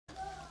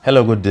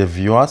Hello good day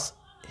viewers.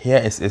 Here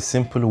is a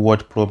simple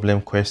word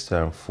problem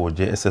question for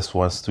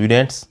JSS1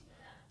 students.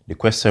 The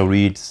question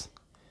reads,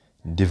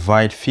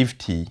 divide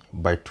 50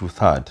 by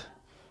 2/3,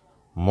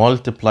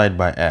 multiplied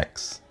by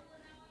x,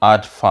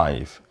 add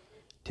 5,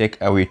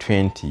 take away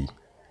 20,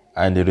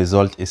 and the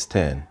result is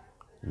 10.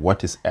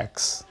 What is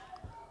x?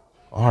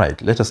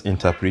 Alright, let us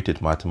interpret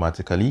it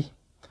mathematically.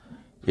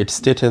 It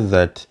stated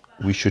that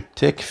we should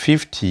take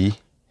 50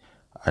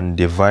 and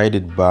divide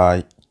it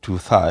by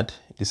 2/3.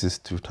 This is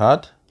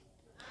 2/3.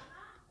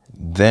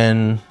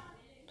 Then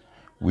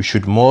we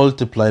should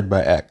multiply it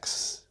by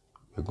x.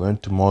 We're going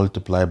to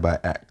multiply by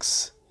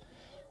x.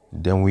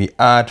 Then we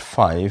add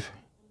 5.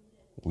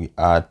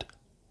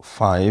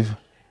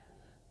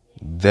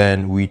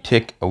 Then we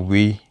take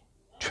away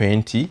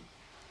 20.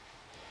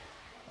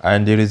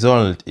 And the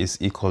result is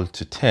equal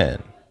to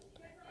 10.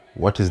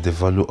 What is the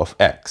value of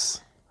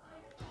x?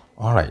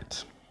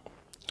 Alright.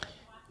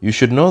 You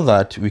should know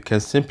that we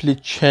can simply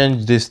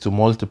change this to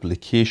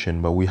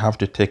multiplication, but we have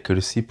to take a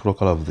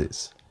reciprocal of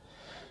this.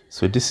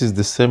 So this is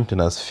the same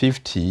thing as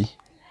 50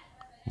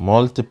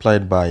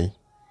 multiplied by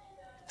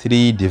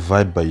 3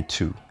 divided by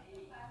 2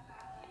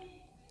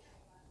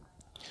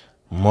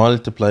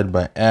 multiplied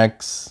by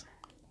x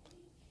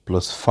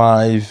plus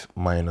 5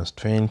 minus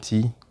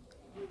 20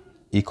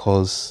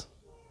 equals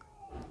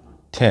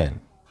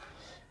 10.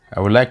 I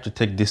would like to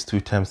take these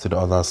 2 terms to the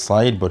other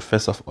side, but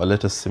first of all,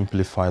 let us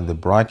simplify the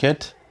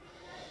bracket.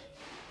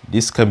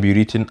 This can be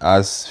written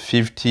as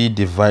 50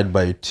 divided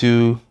by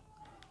 2,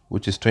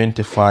 which is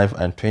 25,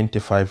 and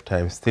 25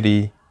 times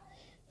 3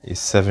 is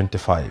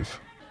 75.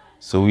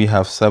 So we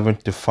have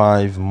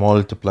 75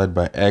 multiplied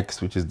by x,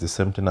 which is the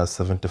same thing as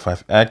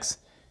 75x.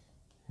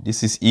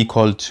 This is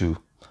equal to,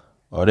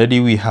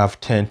 already we have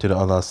 10 to the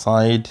other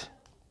side.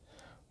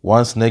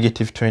 Once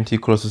negative 20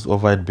 crosses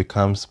over, it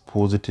becomes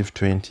positive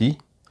 20.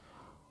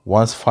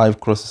 Once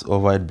 5 crosses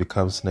over, it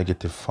becomes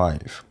negative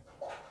 5.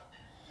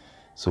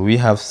 So we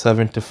have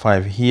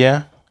 75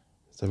 here.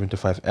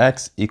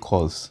 75x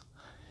equals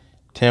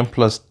 10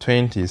 plus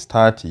 20 is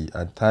 30,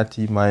 and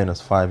 30 minus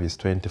 5 is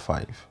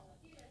 25.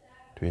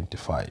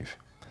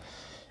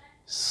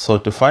 So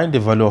to find the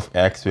value of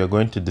x, we are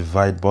going to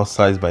divide both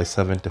sides by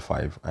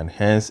 75, and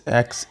hence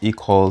x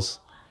equals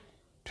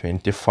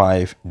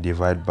 25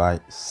 divided by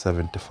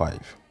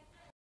 75.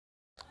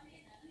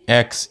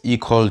 X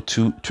equal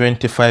to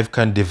 25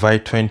 can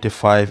divide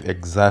 25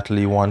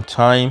 exactly 1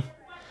 time,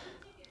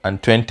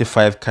 and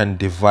 25 can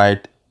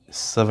divide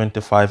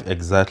 75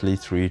 exactly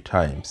 3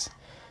 times.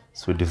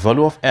 So the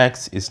value of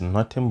x is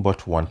nothing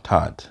but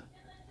 1/3.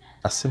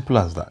 As simple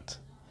as that.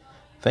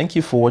 Thank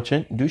you for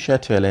watching. Do share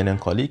to your learning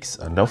colleagues,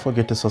 and don't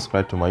forget to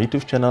subscribe to my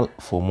YouTube channel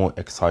for more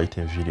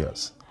exciting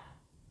videos.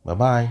 Bye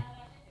bye.